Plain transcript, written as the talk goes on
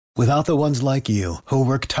Without the ones like you, who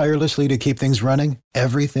work tirelessly to keep things running,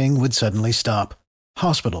 everything would suddenly stop.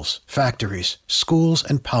 Hospitals, factories, schools,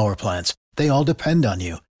 and power plants, they all depend on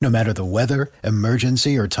you. No matter the weather,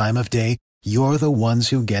 emergency, or time of day, you're the ones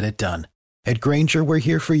who get it done. At Grainger, we're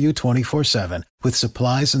here for you 24/7, with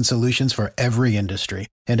supplies and solutions for every industry,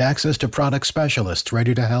 and access to product specialists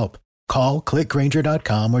ready to help. Call,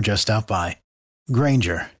 clickgrainger.com, or just stop by.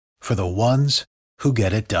 Grainger, for the ones who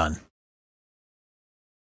get it done.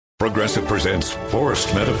 Progressive presents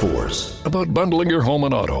Forced Metaphors about bundling your home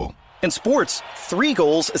and auto. In sports, 3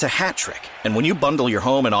 goals is a hat trick. And when you bundle your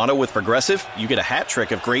home and auto with Progressive, you get a hat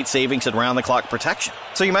trick of great savings and round-the-clock protection.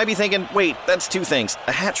 So you might be thinking, wait, that's 2 things.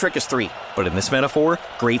 A hat trick is 3. But in this metaphor,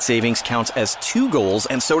 great savings counts as 2 goals,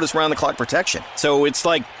 and so does round-the-clock protection. So it's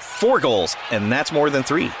like 4 goals, and that's more than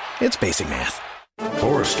 3. It's basic math.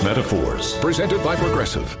 Forced Metaphors, presented by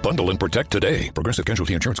Progressive. Bundle and protect today. Progressive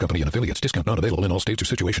Casualty Insurance Company and affiliates. Discount not available in all states or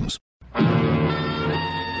situations.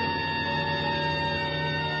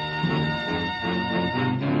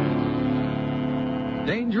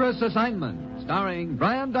 Dangerous Assignment, starring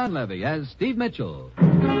Brian Donlevy as Steve Mitchell.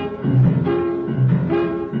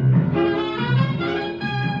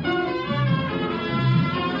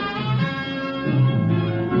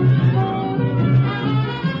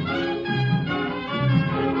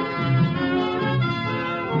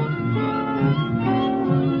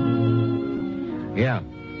 Yeah,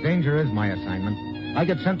 danger is my assignment. I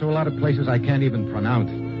get sent to a lot of places I can't even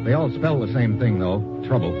pronounce. They all spell the same thing, though,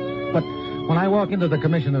 trouble. But when I walk into the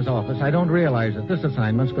commissioner's office, I don't realize that this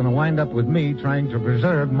assignment's going to wind up with me trying to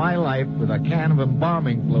preserve my life with a can of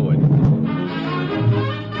embalming fluid.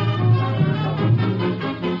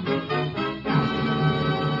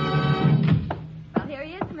 Well, here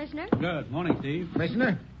he is, Commissioner. Good morning, Steve.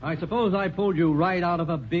 Commissioner? I suppose I pulled you right out of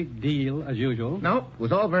a big deal, as usual. No, it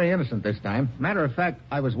was all very innocent this time. Matter of fact,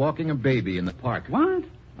 I was walking a baby in the park. What?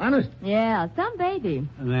 Honest. Yeah, some baby.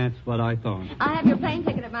 That's what I thought. I have your plane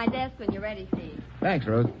ticket at my desk when you're ready, Steve. Thanks,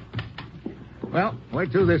 Rose. Well, where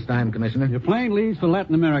to this time, Commissioner? Your plane leaves for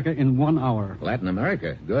Latin America in 1 hour. Latin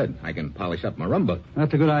America. Good. I can polish up my rumba.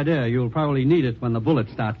 That's a good idea. You'll probably need it when the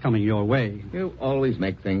bullets start coming your way. You always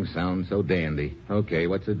make things sound so dandy. Okay,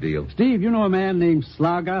 what's the deal? Steve, you know a man named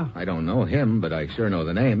Slaga? I don't know him, but I sure know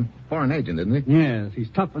the name. Foreign agent, isn't he? Yes, he's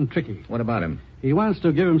tough and tricky. What about him? He wants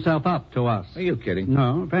to give himself up to us. Are you kidding?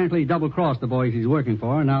 No, apparently he double-crossed the boys he's working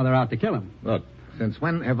for, and now they're out to kill him. Look, since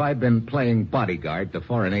when have I been playing bodyguard to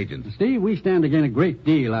foreign agents? Steve, we stand to gain a great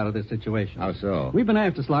deal out of this situation. How so? We've been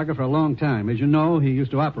after Slager for a long time. As you know, he used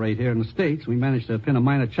to operate here in the States. We managed to pin a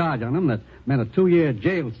minor charge on him that meant a 2-year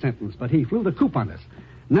jail sentence, but he flew the coop on us.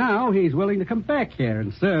 Now he's willing to come back here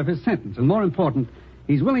and serve his sentence. And more important,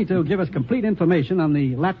 he's willing to give us complete information on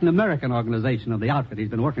the Latin American organization of the outfit he's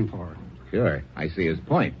been working for. Sure, I see his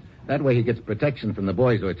point. That way he gets protection from the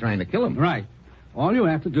boys who are trying to kill him. Right. All you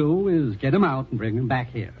have to do is get him out and bring him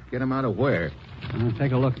back here. Get him out of where?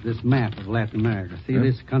 Take a look at this map of Latin America. See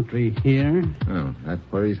this country here? Oh, that's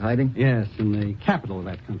where he's hiding? Yes, in the capital of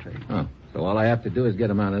that country. Oh, so all I have to do is get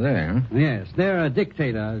him out of there, huh? Yes, their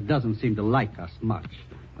dictator doesn't seem to like us much,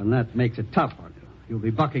 and that makes it tough on you. You'll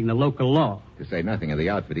be bucking the local law. To say nothing of the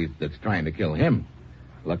outfit that's trying to kill him.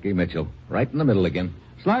 Lucky Mitchell. Right in the middle again.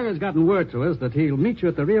 Slager's gotten word to us that he'll meet you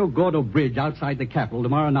at the Rio Gordo Bridge outside the capital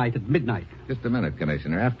tomorrow night at midnight. Just a minute,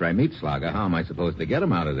 Commissioner. After I meet Slager, how am I supposed to get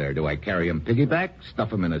him out of there? Do I carry him piggyback,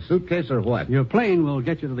 stuff him in a suitcase, or what? Your plane will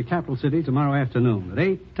get you to the capital city tomorrow afternoon. At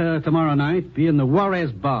 8 tomorrow night, be in the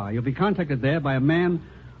Juarez Bar. You'll be contacted there by a man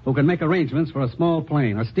who can make arrangements for a small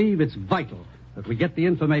plane. Now, Steve, it's vital that we get the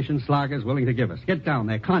information Slager's willing to give us. Get down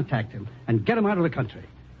there, contact him, and get him out of the country.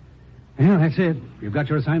 Well, that's it. You've got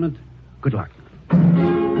your assignment. Good luck.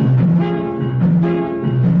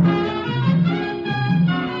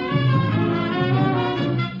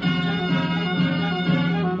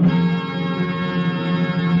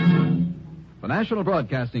 The National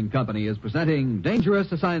Broadcasting Company is presenting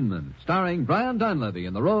Dangerous Assignment, starring Brian Donlevy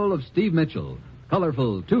in the role of Steve Mitchell,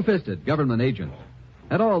 colorful, two-fisted government agent.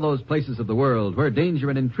 At all those places of the world where danger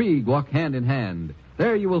and intrigue walk hand in hand,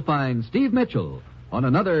 there you will find Steve Mitchell on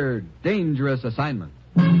another Dangerous Assignment.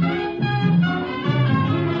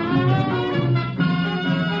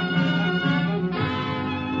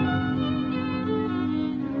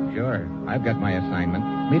 Sure, I've got my assignment.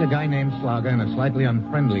 Meet a guy named Slager in a slightly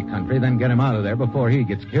unfriendly country, then get him out of there before he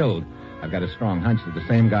gets killed. I've got a strong hunch that the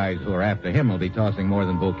same guys who are after him will be tossing more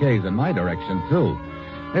than bouquets in my direction, too.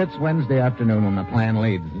 It's Wednesday afternoon when the plan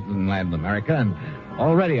leaves in Latin America, and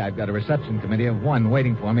already I've got a reception committee of 1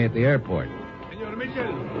 waiting for me at the airport. Senor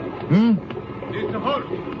Mitchell. This is the horse.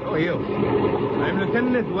 Who are you? I'm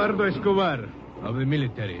Lieutenant Eduardo Escobar. of the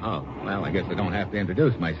military. Oh, well, I guess I don't have to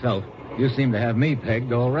introduce myself. You seem to have me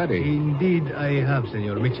pegged already. Indeed, I have,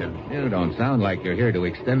 Senor Mitchell. You don't sound like you're here to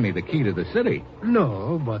extend me the key to the city.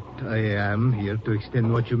 No, but I am here to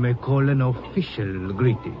extend what you may call an official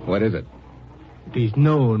greeting. What is it? It is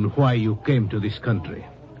known why you came to this country.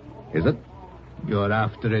 Is it? You're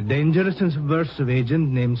after a dangerous and subversive agent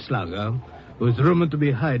named Slaga, who is rumored to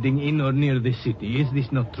be hiding in or near the city. Is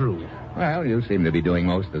this not true? Well, you seem to be doing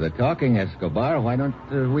most of the talking, Escobar. Why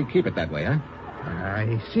don't we keep it that way, huh?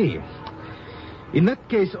 I see. In that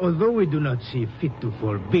case, although we do not see fit to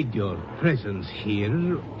forbid your presence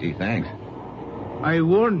here... Gee, thanks. I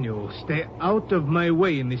warn you, stay out of my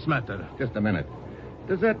way in this matter. Just a minute.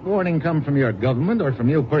 Does that warning come from your government or from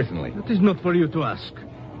you personally? It is not for you to ask.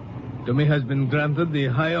 To me has been granted the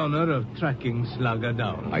high honor of tracking Slaga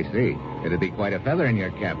down. I see. It'd be quite a feather in your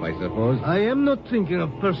cap, I suppose. I am not thinking of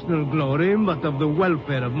personal glory, but of the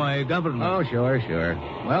welfare of my government. Oh, sure.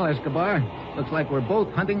 Well, Escobar, looks like we're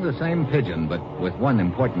both hunting the same pigeon, but with one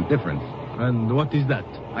important difference. And what is that?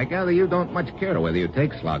 I gather you don't much care whether you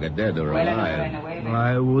take Slaga dead or alive.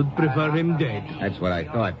 I would prefer him dead. That's what I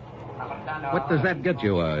thought. What does that get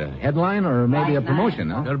you? A headline or maybe a promotion,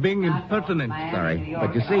 huh? You're being impertinent. Sorry,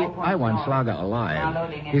 but you see, I want Slaga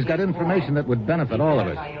alive. He's got information that would benefit all of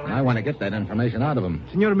us. And I want to get that information out of him.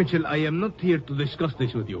 Senor Mitchell, I am not here to discuss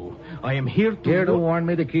this with you. I am here to... Here to warn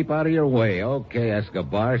me to keep out of your way. Okay,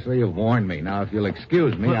 Escobar, so you've warned me. Now, if you'll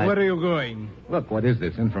excuse me, Where are you going? Look, what is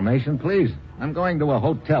this information, please? I'm going to a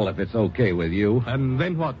hotel if it's okay with you. And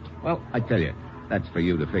then what? Well, I tell you, that's for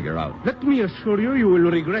you to figure out. Let me assure you, you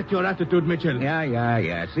will regret your attitude, Mitchell.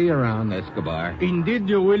 Yeah. See you around, Escobar. Indeed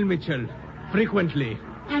you will, Mitchell. Frequently.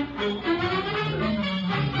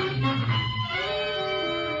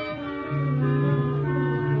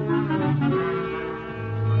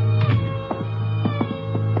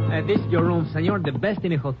 This is your room, senor. The best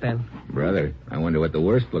in a hotel. Brother, I wonder what the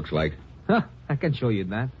worst looks like. Huh, I can show you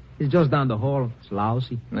that. It's just down the hall. It's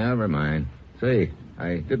lousy. Never mind. Say,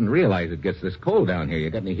 I didn't realize it gets this cold down here.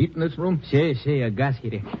 You got any heat in this room? Sí, a gas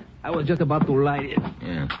heater. I was just about to light it.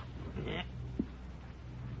 Yeah.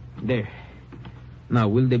 There. Now,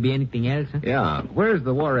 will there be anything else? Huh? Yeah. Where's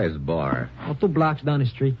the Juarez bar? 2 blocks down the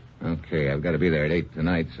street. Okay, I've got to be there at 8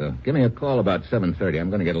 tonight, so give me a call about 7:30. I'm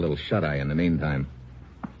going to get a little shut-eye in the meantime.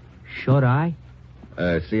 Shut-eye?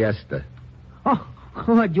 Siesta. Oh,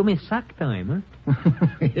 you mean sack time,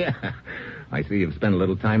 huh? Yeah. I see you've spent a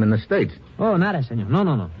little time in the States. Oh, nada, senor.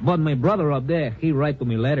 No. But my brother up there, he write to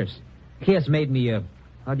me letters. He has made me,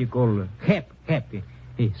 how do you call it? Happy.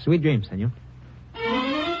 Hey, sweet dreams, senor.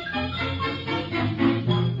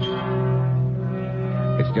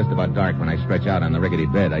 It's just about dark when I stretch out on the rickety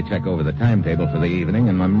bed. I check over the timetable for the evening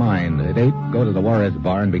in my mind. At 8, go to the Juarez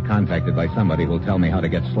bar and be contacted by somebody who'll tell me how to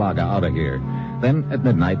get Slaga out of here. Then, at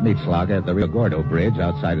midnight, meet Slaga at the Rio Gordo Bridge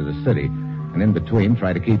outside of the city. And in between,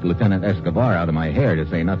 try to keep Lieutenant Escobar out of my hair, to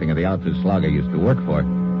say nothing of the outfit Slaga used to work for.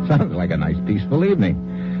 Sounds like a nice, peaceful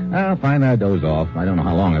evening. I'll find I doze off. I don't know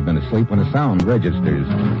how long I've been asleep when a sound registers.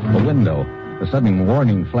 The window. A sudden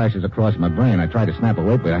warning flashes across my brain. I try to snap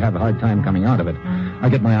awake, but I have a hard time coming out of it. I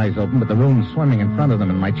get my eyes open, but the room's swimming in front of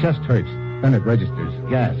them, and my chest hurts. Then it registers.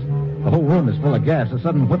 Gas. The whole room is full of gas. A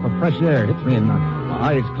sudden whip of fresh air hits me, and my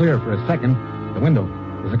eyes clear for a second. The window.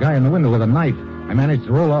 There's a guy in the window with a knife. I managed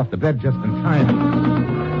to roll off the bed just in time.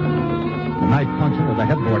 The knife plunks into the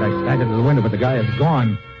headboard. I staggered to the window, but the guy is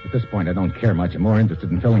gone. At this point, I don't care much. I'm more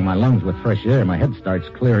interested in filling my lungs with fresh air. My head starts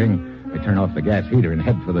clearing. I turn off the gas heater and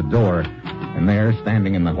head for the door. And there,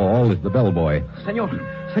 standing in the hall, is the bellboy. Senor,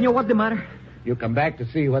 what's the matter? You come back to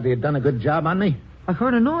see whether you'd done a good job on me? I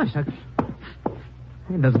heard a noise. Hey,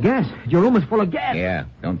 there's gas. Your room is full of gas. Yeah,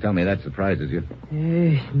 don't tell me that surprises you.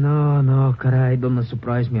 No, caray, don't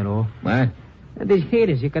surprise me at all. What? These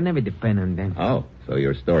haters, you can never depend on them. Oh, so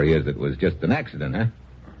your story is it was just an accident, huh?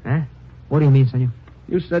 Huh? What do you mean, senor?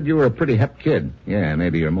 You said you were a pretty hep kid. Yeah,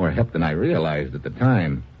 maybe you're more hep than I realized at the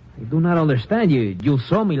time. I do not understand you. You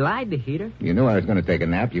saw me light the heater. You knew I was going to take a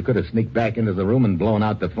nap. You could have sneaked back into the room and blown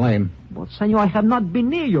out the flame. But, senor, I have not been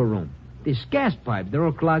near your room. These gas pipes, they're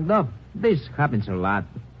all clogged up. This happens a lot,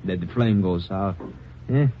 that the flame goes out.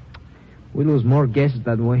 Yeah. We lose more gas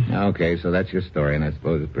that way. Okay, so that's your story, and I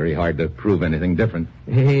suppose it's very hard to prove anything different.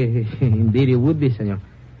 Indeed it would be, senor.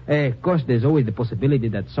 Of course, there's always the possibility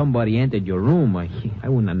that somebody entered your room. I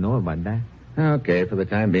would not know about that. Okay, for the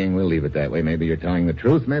time being, we'll leave it that way. Maybe you're telling the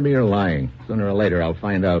truth, maybe you're lying. Sooner or later, I'll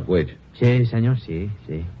find out which. Sí, senor, sí.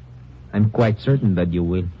 I'm quite certain that you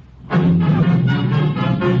will.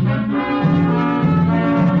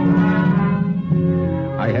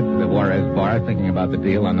 I head to the Juarez bar thinking about the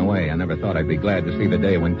deal on the way. I never thought I'd be glad to see the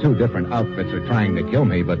day when two different outfits are trying to kill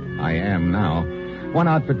me, but I am now. One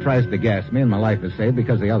outfit tries to gas me, and my life is saved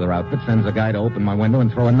because the other outfit sends a guy to open my window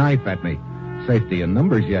and throw a knife at me. Safety in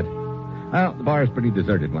numbers yet. Well, the bar is pretty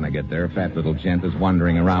deserted when I get there. A fat little gent is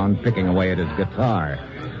wandering around, picking away at his guitar.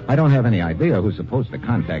 I don't have any idea who's supposed to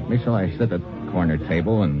contact me, so I sit at the corner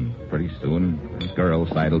table, and pretty soon a girl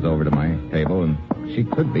sidles over to my table, and she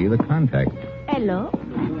could be the contact. Hello.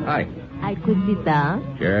 Hi. I could sit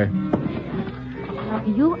down. Sure.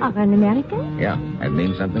 You are an American? Yeah, that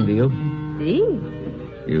means something to you? Si.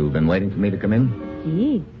 You've been waiting for me to come in?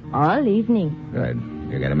 Si. All evening. Good.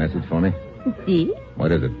 You got a message for me? Si.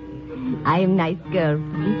 What is it? I am nice girl,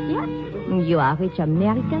 Felicia. You are rich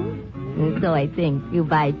American. So I think you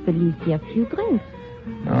buy Felicia a few drinks.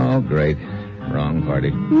 Oh, great. Wrong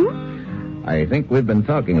party. I think we've been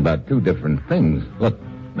talking about two different things. Look,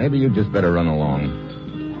 maybe you just better run along.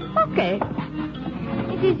 Okay.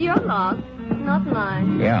 It is your loss, not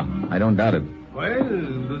mine. Yeah, I don't doubt it. Well,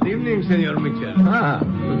 good evening, Senor Mitchell. Ah,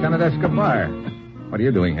 Lieutenant Escobar. What are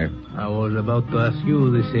you doing here? I was about to ask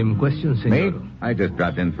you the same question, Senor. Me? I just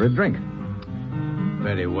dropped in for a drink.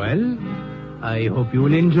 Very well. I hope you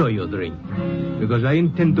will enjoy your drink, because I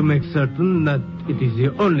intend to make certain that it is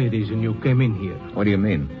the only reason you came in here. What do you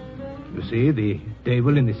mean? You see the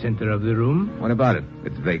table in the center of the room? What about it?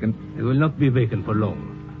 It's vacant. It will not be vacant for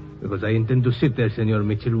long, because I intend to sit there, Senor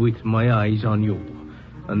Mitchell, with my eyes on you.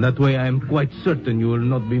 And that way I am quite certain you will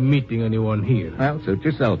not be meeting anyone here. Well, suit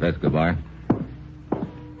yourself, Escobar.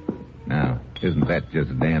 Now, isn't that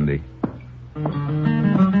just dandy?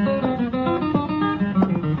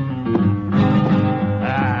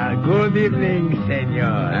 Good evening, senor.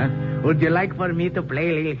 Huh? Would you like for me to play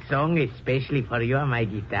a little song especially for you on my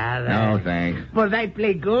guitar? No, thanks. But I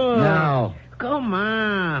play good. No. Come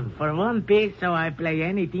on. For $1 I play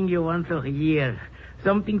anything you want to hear.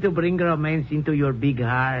 Something to bring romance into your big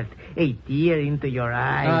heart. A tear into your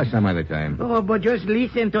eye. Some other time. Oh, but just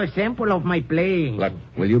listen to a sample of my playing. Look,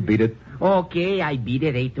 will you beat it? Okay, I beat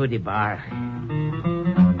it 8 to the bar.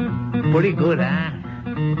 Pretty good, huh?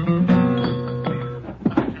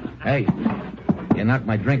 Hey, you knocked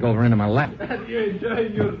my drink over into my lap. You're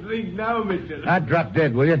enjoying your drink now, Mitchell. I'd drop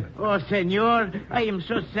dead, will you? Oh, senor, I am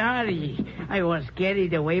so sorry. I was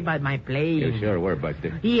carried away by my playing. You sure were,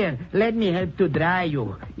 Buster. Here, let me help to dry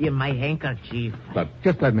you in my handkerchief. Look,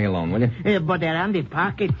 just let me alone, will you? But around the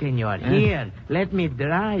pocket, senor. Here, let me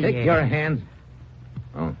dry you. Take your hands.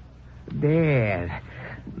 Oh. There.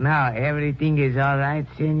 Now, everything is all right,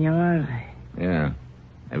 senor? Yeah.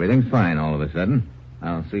 Everything's fine all of a sudden.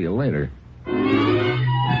 I'll see you later.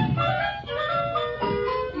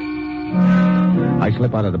 I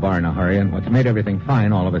slip out of the bar in a hurry, and what's made everything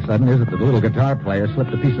fine all of a sudden is that the little guitar player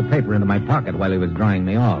slipped a piece of paper into my pocket while he was drying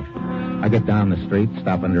me off. I get down the street,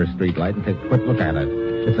 stop under a streetlight, and take a quick look at it.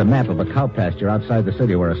 It's a map of a cow pasture outside the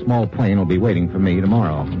city where a small plane will be waiting for me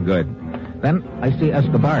tomorrow. Good. Then I see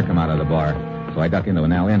Escobar come out of the bar. So I duck into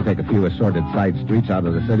an alley and take a few assorted side streets out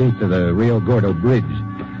of the city to the Rio Gordo Bridge.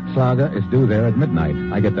 Slaga is due there at midnight.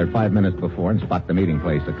 I get there 5 minutes before and spot the meeting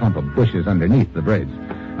place, a clump of bushes underneath the bridge.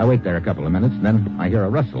 I wait there a couple of minutes, and then I hear a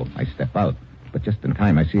rustle. I step out. But just in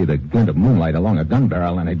time, I see the glint of moonlight along a gun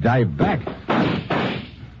barrel, and I dive back.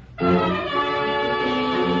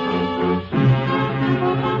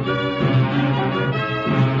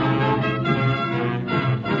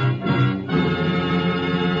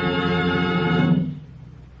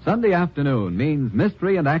 Sunday afternoon means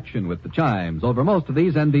mystery and action with the chimes over most of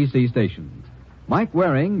these NBC stations. Mike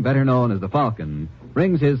Waring, better known as the Falcon,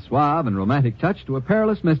 brings his suave and romantic touch to a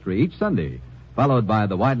perilous mystery each Sunday, followed by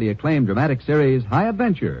the widely acclaimed dramatic series High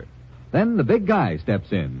Adventure. Then the big guy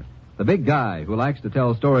steps in, the big guy who likes to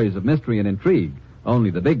tell stories of mystery and intrigue, only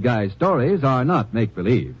the big guy's stories are not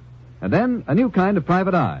make-believe. And then a new kind of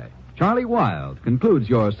private eye. Charlie Wilde concludes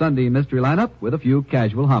your Sunday mystery lineup with a few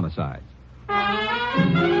casual homicides.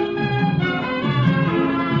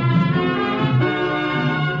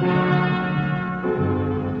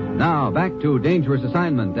 Now, back to Dangerous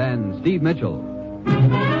Assignment and Steve Mitchell.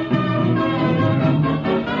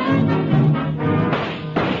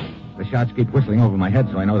 The shots keep whistling over my head,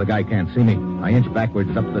 so I know the guy can't see me. I inch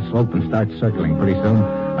backwards up the slope and start circling. Pretty soon,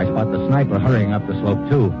 I spot the sniper hurrying up the slope,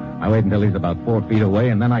 too. I wait until he's about 4 feet away,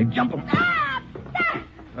 and then I jump him.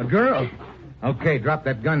 A girl? Okay, drop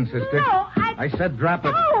that gun, sister. No, I said drop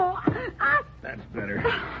it. Oh! That's better.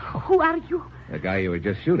 Who are you? The guy you were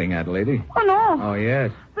just shooting at, lady. Oh, no. Oh,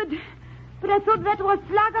 yes. But I thought that was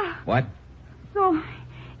Slaga. What? So,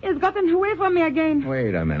 he's gotten away from me again.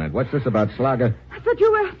 Wait a minute. What's this about Slaga? I thought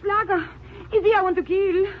you were Slaga. It's he I want to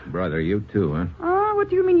kill. Brother, you too, huh? Oh, what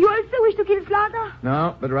do you mean? You also wish to kill Slaga?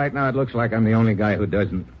 No, but right now it looks like I'm the only guy who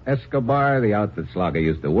doesn't. Escobar, the outfit Slaga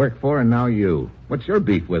used to work for, and now you. What's your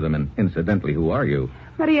beef with him? And incidentally, who are you?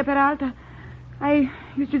 Maria Peralta. I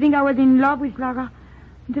used to think I was in love with Slaga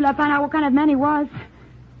until I found out what kind of man he was.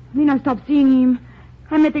 Then I stopped seeing him.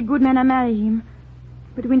 I met a good man, I married him.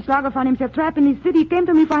 But when Slaga found himself trapped in his city, he came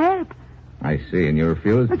to me for help. I see, and you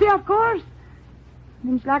refused? I say, of course.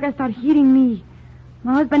 Then Slaga started hitting me.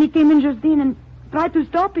 My husband, he came in just then and tried to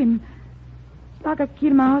stop him. Slaga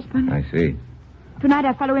killed my husband. I see. Tonight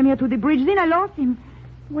I followed him here to the bridge. Then I lost him.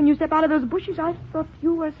 When you stepped out of those bushes, I thought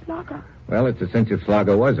you were Slaga. Well, it's a cinch if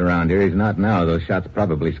Slaga was around here. He's not now. Those shots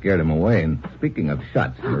probably scared him away. And speaking of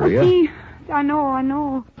shots, Maria... See, I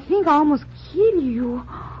know. I think I almost killed you.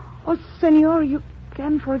 Oh, senor, you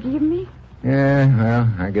can forgive me? Yeah, well,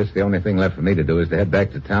 I guess the only thing left for me to do is to head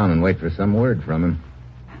back to town and wait for some word from him.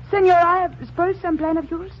 Senor, I have spoiled some plan of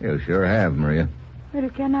yours. You sure have, Maria. Well,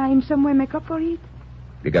 can I in some way make up for it?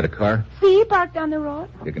 You got a car? See, parked down the road.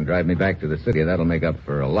 You can drive me back to the city. That'll make up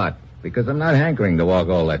for a lot. Because I'm not hankering to walk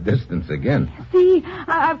all that distance again. See,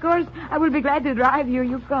 of course, I will be glad to drive you.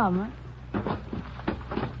 You come.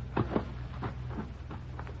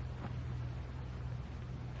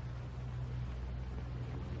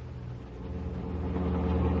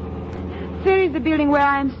 There is the building where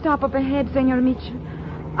I am stopped up ahead, Senor Mitchell.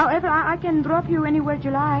 However, I can drop you anywhere you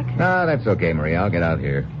like. No, that's okay, Maria. I'll get out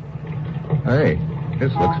here. Hey,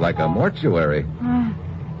 this looks like a mortuary.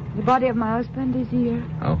 The body of my husband is here.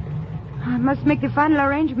 Oh? I must make the final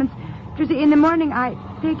arrangements. Just in the morning, I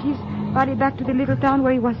take his body back to the little town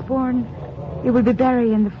where he was born. He will be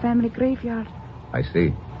buried in the family graveyard. I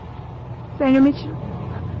see. Senor Mitchell,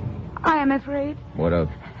 I am afraid. What of?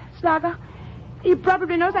 Slaga, he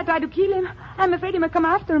probably knows I tried to kill him. I'm afraid he may come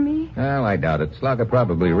after me. Well, I doubt it. Slaga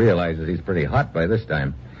probably realizes he's pretty hot by this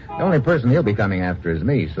time. The only person he'll be coming after is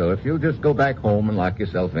me, so if you'll just go back home and lock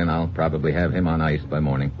yourself in, I'll probably have him on ice by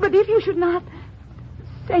morning. But if you should not...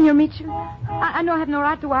 Senor Mitchell, I know I have no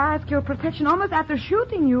right to ask your protection almost after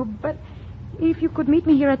shooting you, but if you could meet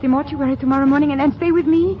me here at the mortuary tomorrow morning and stay with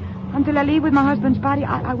me until I leave with my husband's body,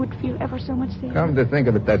 I would feel ever so much safer. Come to think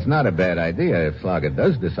of it, that's not a bad idea. If Slaga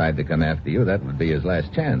does decide to come after you, that would be his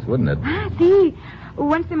last chance, wouldn't it? See,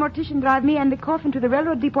 once the mortician drive me and the coffin to the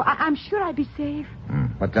railroad depot, I'm sure I'd be safe.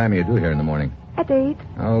 What time are you due here in the morning? At 8.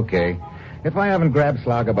 Okay. If I haven't grabbed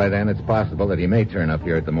Slaga by then, it's possible that he may turn up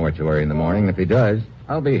here at the mortuary in the morning. If he does,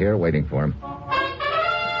 I'll be here waiting for him.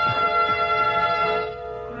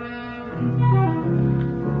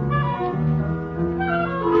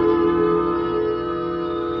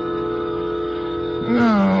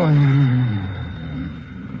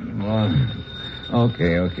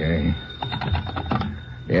 Okay.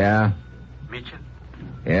 Yeah? Mitchell?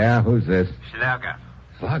 Yeah, who's this? Slaga.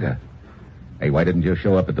 Slaga? Hey, why didn't you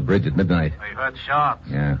show up at the bridge at midnight? I heard shots.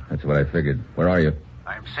 Yeah, that's what I figured. Where are you?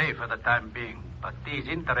 I'm safe for the time being, but these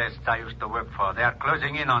interests I used to work for, they are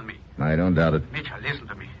closing in on me. I don't doubt it. Mitchell, listen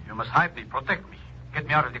to me. You must hide me, protect me. Get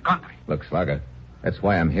me out of the country. Look, Slaga, that's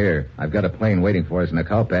why I'm here. I've got a plane waiting for us in a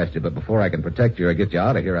cow pasture, but before I can protect you or get you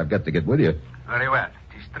out of here, I've got to get with you. Very well.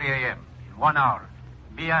 It is 3 a.m. In 1 hour.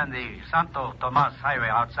 Be on the Santo Tomas Highway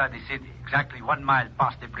outside the city, exactly 1 mile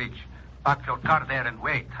past the bridge. Park your car there and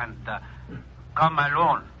wait, and come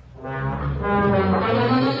alone.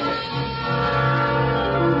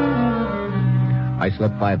 I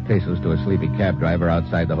slip 5 pesos to a sleepy cab driver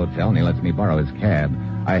outside the hotel, and he lets me borrow his cab.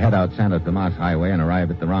 I head out Santo Tomas Highway and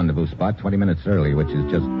arrive at the rendezvous spot 20 minutes early, which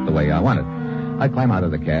is just the way I want it. I climb out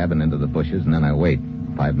of the cab and into the bushes, and then I wait.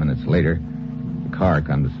 5 minutes later, the car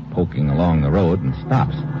comes poking along the road and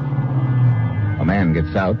stops. A man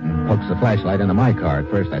gets out and pokes a flashlight into my car. At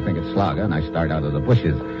first, I think it's Slaga, and I start out of the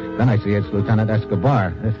bushes. Then I see it's Lieutenant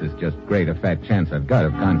Escobar. This is just great, a fat chance I've got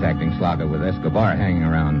of contacting Slaga with Escobar hanging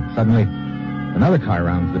around. Suddenly, another car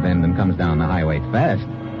rounds the bend and comes down the highway fast.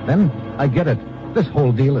 Then I get it. This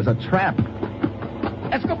whole deal is a trap.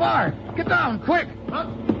 Escobar, get down, quick! Huh?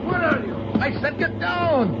 Where are you? I said get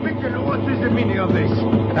down! Mitchell, what is the meaning of this?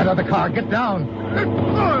 That other car, get down! Let go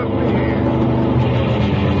of me!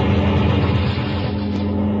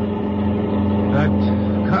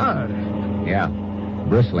 That car? Yeah,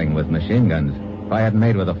 bristling with machine guns. If I hadn't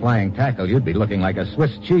made with a flying tackle, you'd be looking like a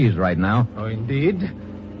Swiss cheese right now. Oh, indeed?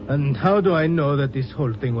 And how do I know that this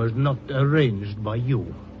whole thing was not arranged by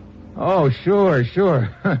you? Oh, sure.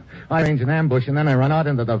 I arrange an ambush, and then I run out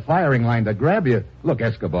into the firing line to grab you. Look,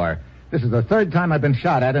 Escobar, this is the 3rd time I've been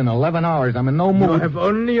shot at in 11 hours. I'm in no mood. You have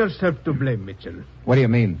only yourself to blame, Mitchell. What do you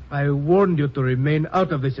mean? I warned you to remain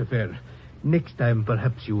out of this affair. Next time,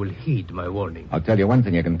 perhaps you will heed my warning. I'll tell you one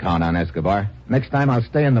thing you can count on, Escobar. Next time I'll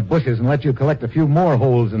stay in the bushes and let you collect a few more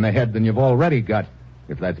holes in the head than you've already got,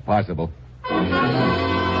 if that's possible.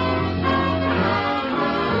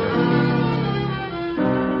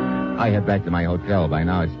 I head back to my hotel. By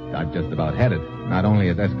now, I've just about headed. Not only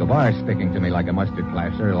is Escobar sticking to me like a mustard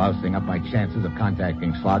plaster, lousing up my chances of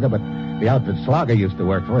contacting Slaga, but the outfit Slaga used to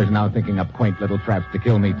work for is now thinking up quaint little traps to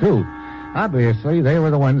kill me, too. Obviously, they were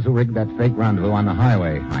the ones who rigged that fake rendezvous on the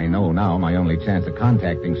highway. I know now my only chance of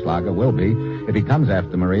contacting Slaga will be if he comes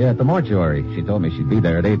after Maria at the mortuary. She told me she'd be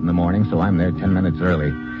there at 8 in the morning, so I'm there 10 minutes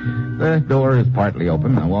early. The door is partly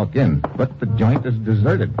open. I walk in, but the joint is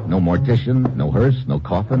deserted. No mortician, no hearse, no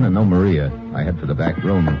coffin, and no Maria. I head for the back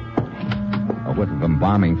room. A whiff of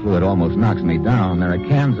embalming fluid almost knocks me down. There are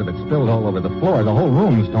cans of it spilled all over the floor. The whole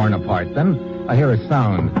room's torn apart. Then I hear a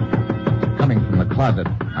sound coming from the closet.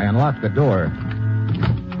 I unlock the door.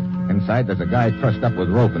 Inside, there's a guy trussed up with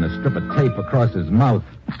rope and a strip of tape across his mouth.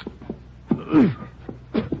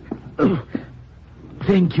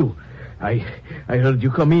 Thank you. I heard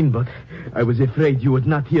you come in, but I was afraid you would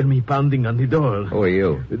not hear me pounding on the door. Who are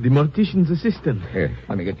you? The mortician's assistant. Here,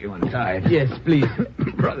 let me get you untied. Yes, please.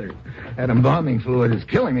 Brother, that embalming fluid is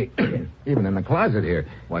killing me. Even in the closet here.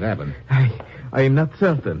 What happened? I am not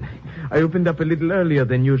certain. I opened up a little earlier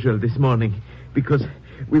than usual this morning because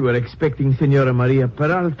we were expecting Senora Maria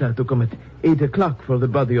Peralta to come at 8 o'clock for the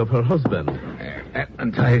body of her husband. That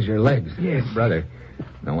unties your legs. Yes. Brother,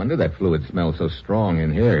 no wonder that fluid smells so strong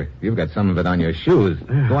in here. You've got some of it on your shoes.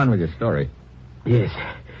 Go on with your story. Yes.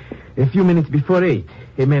 A few minutes before 8,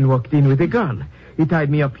 a man walked in with a gun. He tied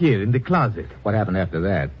me up here in the closet. What happened after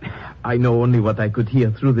that? I know only what I could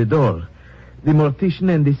hear through the door. The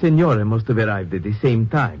mortician and the senora must have arrived at the same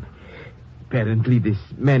time. Apparently, this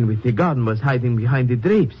man with the gun was hiding behind the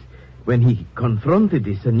drapes. When he confronted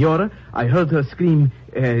the senora, I heard her scream,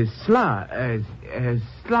 Sla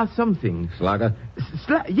something. Slaga?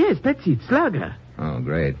 Yes, that's it, Slaga. Oh,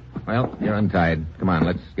 great. Well, you're untied. Come on,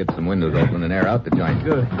 let's get some windows open and air out the joint.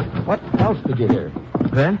 Good. What else did you hear?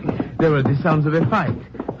 Well, there were the sounds of a fight.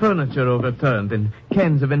 Furniture overturned and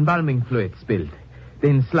cans of embalming fluid spilled.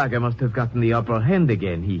 Then Slaga must have gotten the upper hand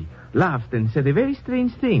again. He laughed and said a very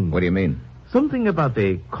strange thing. What do you mean? Something about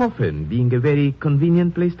a coffin being a very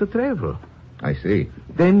convenient place to travel. I see.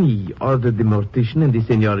 Then he ordered the mortician and the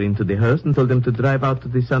senora into the hearse and told them to drive out to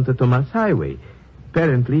the Santo Tomas Highway.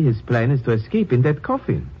 Apparently, his plan is to escape in that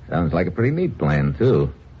coffin. Sounds like a pretty neat plan,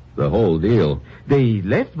 too. The whole deal. They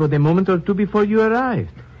left but a moment or two before you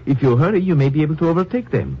arrived. If you hurry, you may be able to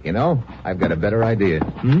overtake them. You know, I've got a better idea.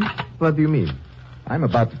 What do you mean? I'm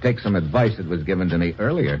about to take some advice that was given to me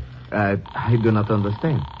earlier. I do not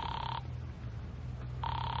understand.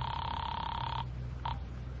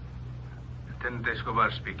 Lieutenant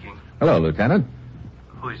Escobar speaking. Hello, Lieutenant.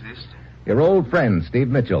 Who is this? Your old friend, Steve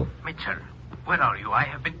Mitchell. Mitchell. Where are you? I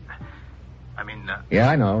have been... Yeah,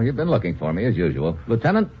 I know. You've been looking for me, as usual.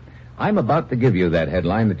 Lieutenant, I'm about to give you that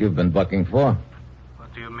headline that you've been bucking for.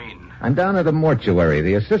 What do you mean? I'm down at the mortuary.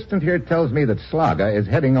 The assistant here tells me that Slaga is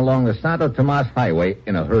heading along the Santo Tomas Highway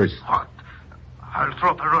in a hearse. What? I'll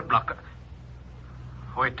throw up a roadblock.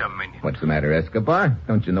 Wait a minute. What's the matter, Escobar?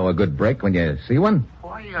 Don't you know a good break when you see one?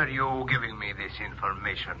 Why are you giving me this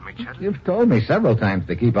information, Mitchell? You've told me several times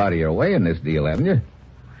to keep out of your way in this deal, haven't you?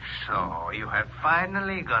 So, you have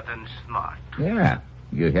finally gotten smart. Yeah.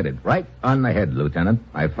 You hit it right on the head, Lieutenant.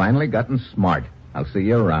 I've finally gotten smart. I'll see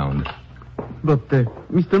you around. But,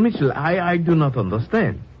 Mr. Mitchell, I do not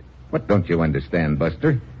understand. What don't you understand,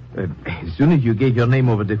 Buster? As soon as you gave your name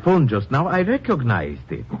over the phone just now, I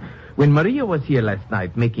recognized it. When Maria was here last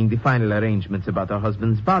night making the final arrangements about her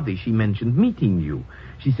husband's body, she mentioned meeting you.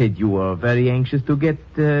 She said you were very anxious to get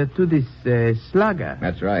to this Slaga.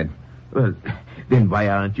 That's right. Well, then why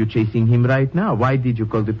aren't you chasing him right now? Why did you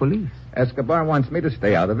call the police? Escobar wants me to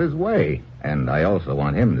stay out of his way. And I also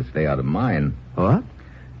want him to stay out of mine. What?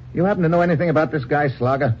 You happen to know anything about this guy,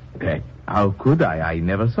 Slaga? How could I? I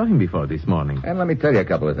never saw him before this morning. And let me tell you a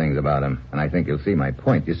couple of things about him, and I think you'll see my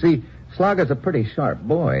point. You see, Slaga's a pretty sharp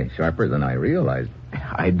boy, sharper than I realized.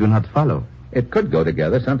 I do not follow. It could go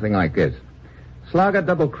together, something like this. Slaga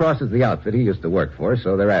double-crosses the outfit he used to work for,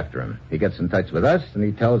 so they're after him. He gets in touch with us, and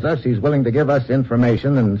he tells us he's willing to give us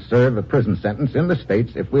information and serve a prison sentence in the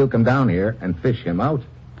States if we'll come down here and fish him out.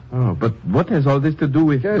 Oh, but what has all this to do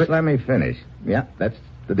with... Just let me finish. Yeah, that's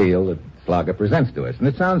the deal that Slaga presents to us. And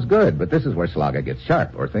it sounds good, but this is where Slaga gets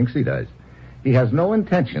sharp, or thinks he does. He has no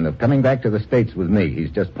intention of coming back to the States with me.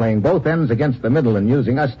 He's just playing both ends against the middle and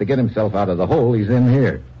using us to get himself out of the hole he's in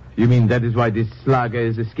here. You mean that is why this Slaga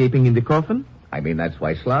is escaping in the coffin? I mean, that's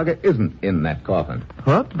why Slaga isn't in that coffin.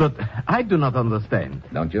 What? But I do not understand.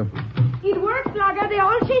 Don't you? It works, Slaga. They're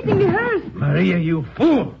all chasing the hearse. Maria, you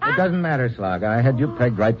fool! It doesn't matter, Slaga. I had you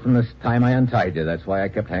pegged right from the time I untied you. That's why I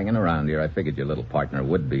kept hanging around here. I figured your little partner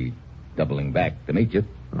would be doubling back to meet you.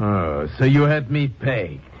 Oh, so you had me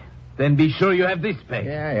pegged. Then be sure you have this pegged.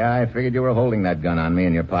 Yeah, I figured you were holding that gun on me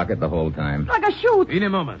in your pocket the whole time. Slaga, shoot. In a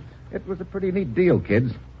moment. It was a pretty neat deal,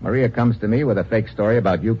 kids. Maria comes to me with a fake story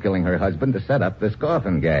about you killing her husband to set up this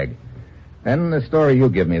coffin gag. Then the story you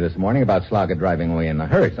give me this morning about Slaga driving away in the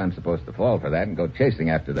hearse. I'm supposed to fall for that and go chasing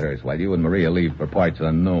after the hearse while you and Maria leave for parts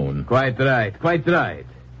unknown. Quite right.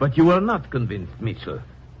 But you were not convinced, Mitchell.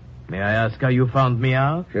 May I ask how you found me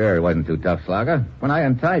out? Sure, it wasn't too tough, Slaga. When I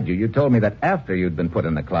untied you, you told me that after you'd been put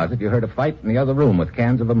in the closet, you heard a fight in the other room with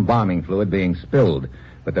cans of embalming fluid being spilled.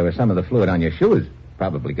 But there was some of the fluid on your shoes.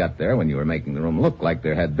 Probably got there when you were making the room look like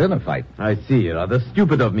there had been a fight. I see. Rather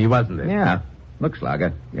stupid of me, wasn't it? Yeah. Look,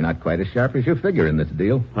 Slaga, you're not quite as sharp as you figure in this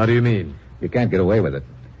deal. How do you mean? You can't get away with it.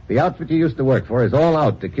 The outfit you used to work for is all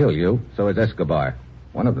out to kill you, so is Escobar.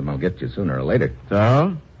 One of them will get you sooner or later.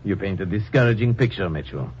 So? You paint a discouraging picture,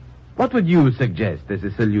 Mitchell. What would you suggest as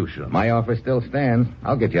a solution? My offer still stands.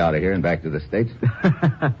 I'll get you out of here and back to the States.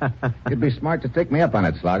 You'd be smart to take me up on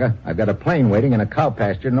it, Slaga. I've got a plane waiting in a cow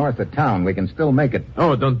pasture north of town. We can still make it.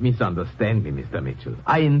 Oh, don't misunderstand me, Mr. Mitchell.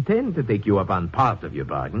 I intend to take you up on part of your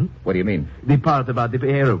bargain. What do you mean? The part about the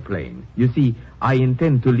aeroplane. You see, I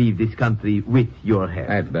intend to leave this country with your help.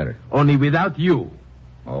 That's better. Only without you.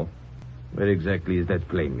 Oh? Where exactly is that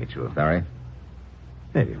plane, Mitchell? Sorry?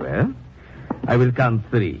 Very well. I will count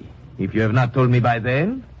 3. If you have not told me by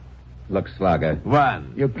then... Look, Slaga.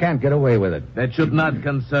 1. You can't get away with it. That should not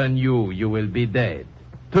concern you. You will be dead.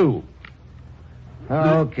 2.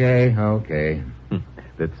 Okay.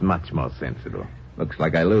 That's much more sensible. Looks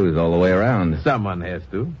like I lose all the way around. Someone has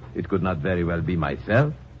to. It could not very well be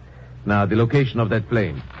myself. Now, the location of that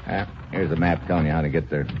plane. Here's a map telling you how to get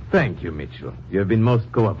there. Thank you, Mitchell. You have been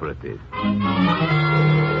most cooperative.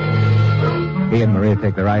 He and Maria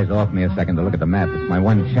take their eyes off me a second to look at the map. It's my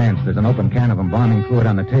one chance. There's an open can of embalming fluid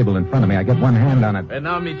on the table in front of me. I get one hand on it. And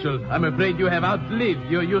now, Mitchell, I'm afraid you have outlived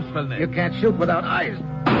your usefulness. You can't shoot without eyes.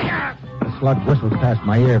 The slug whistles past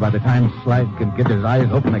my ear. By the time Slug can get his eyes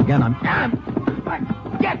open again, I'm...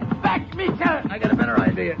 Get back, Mitchell! I got a better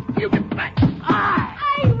idea. You get back.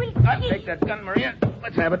 I will... Take that gun, Maria.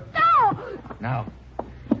 Let's have it. No! Now,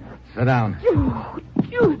 sit down.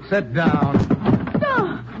 You... Sit down.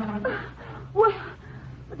 No. What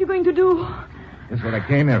are you going to do? This is what I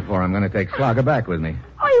came here for. I'm going to take Slaga back with me.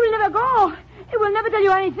 Oh, he will never go. He will never tell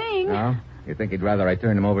you anything. No? You think he'd rather I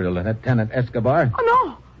turn him over to Lieutenant Escobar? Oh,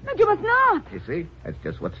 no. No, you must not. You see? That's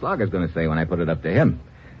just what Slaga's going to say when I put it up to him.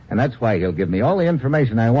 And that's why he'll give me all the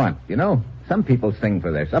information I want. You know, some people sing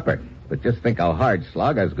for their supper. But just think how hard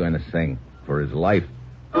Slaga's going to sing for his life.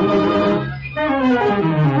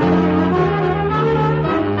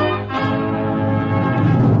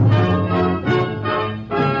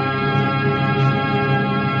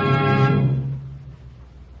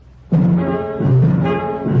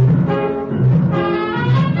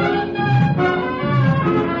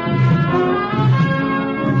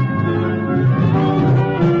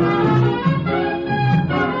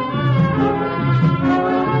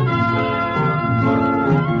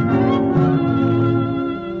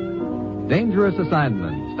 Dangerous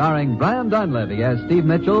Assignment, starring Brian Donlevy as Steve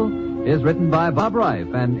Mitchell, is written by Bob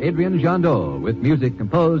Reif and Adrian Jandot, with music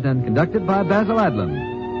composed and conducted by Basil Adlam,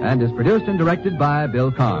 and is produced and directed by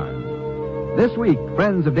Bill Karn. This week,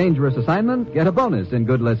 friends of Dangerous Assignment get a bonus in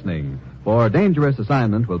good listening, for Dangerous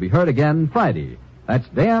Assignment will be heard again Friday. That's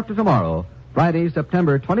day after tomorrow, Friday,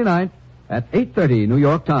 September 29th at 8:30 New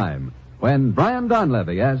York time, when Brian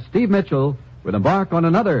Donlevy as Steve Mitchell will embark on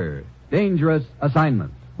another Dangerous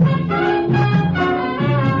Assignment.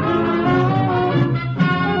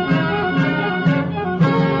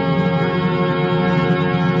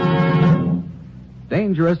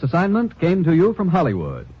 Dangerous Assignment came to you from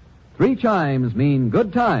Hollywood. 3 chimes mean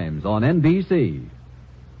good times on NBC.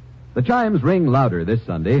 The chimes ring louder this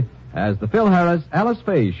Sunday as the Phil Harris Alice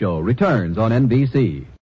Faye Show returns on NBC.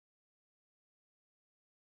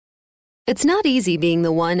 It's not easy being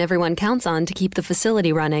the one everyone counts on to keep the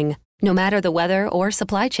facility running, no matter the weather or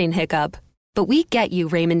supply chain hiccup. But we get you,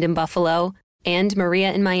 Raymond in Buffalo, and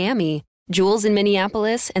Maria in Miami, Jules in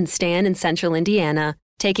Minneapolis, and Stan in Central Indiana,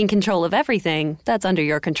 taking control of everything that's under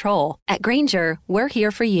your control. At Grainger, we're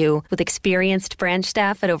here for you with experienced branch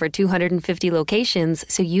staff at over 250 locations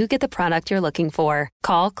so you get the product you're looking for.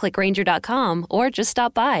 Call, click Grainger.com, or just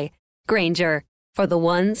stop by. Grainger, for the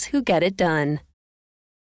ones who get it done.